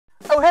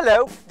Oh,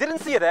 hello. Didn't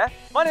see you there.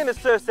 My name is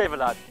Sir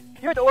Saverlad.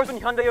 Here at Ourisman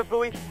Hyundai of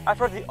Bowie, I've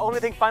heard the only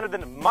thing finer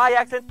than my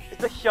accent is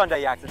the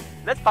Hyundai accent.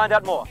 Let's find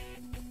out more.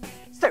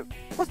 So,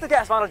 what's the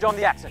gas mileage on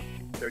the Accent?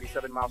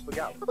 37 miles per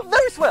gallon.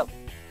 Very swell.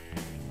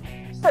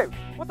 So,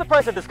 what's the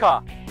price of this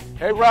car?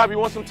 Hey, Rob, you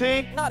want some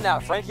tea? Not now,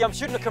 Frankie. I'm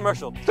shooting a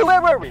commercial. So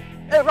where were we?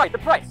 Right, the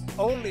price.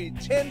 Only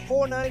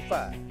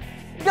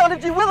 $10,495. Golly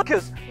gee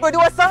willikers, where do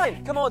I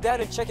sign? Come on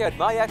down and check out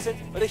my accent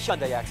or the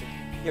Hyundai accent.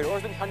 Here at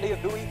Ourisman Hyundai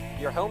of Bowie,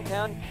 your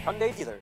hometown Hyundai dealer.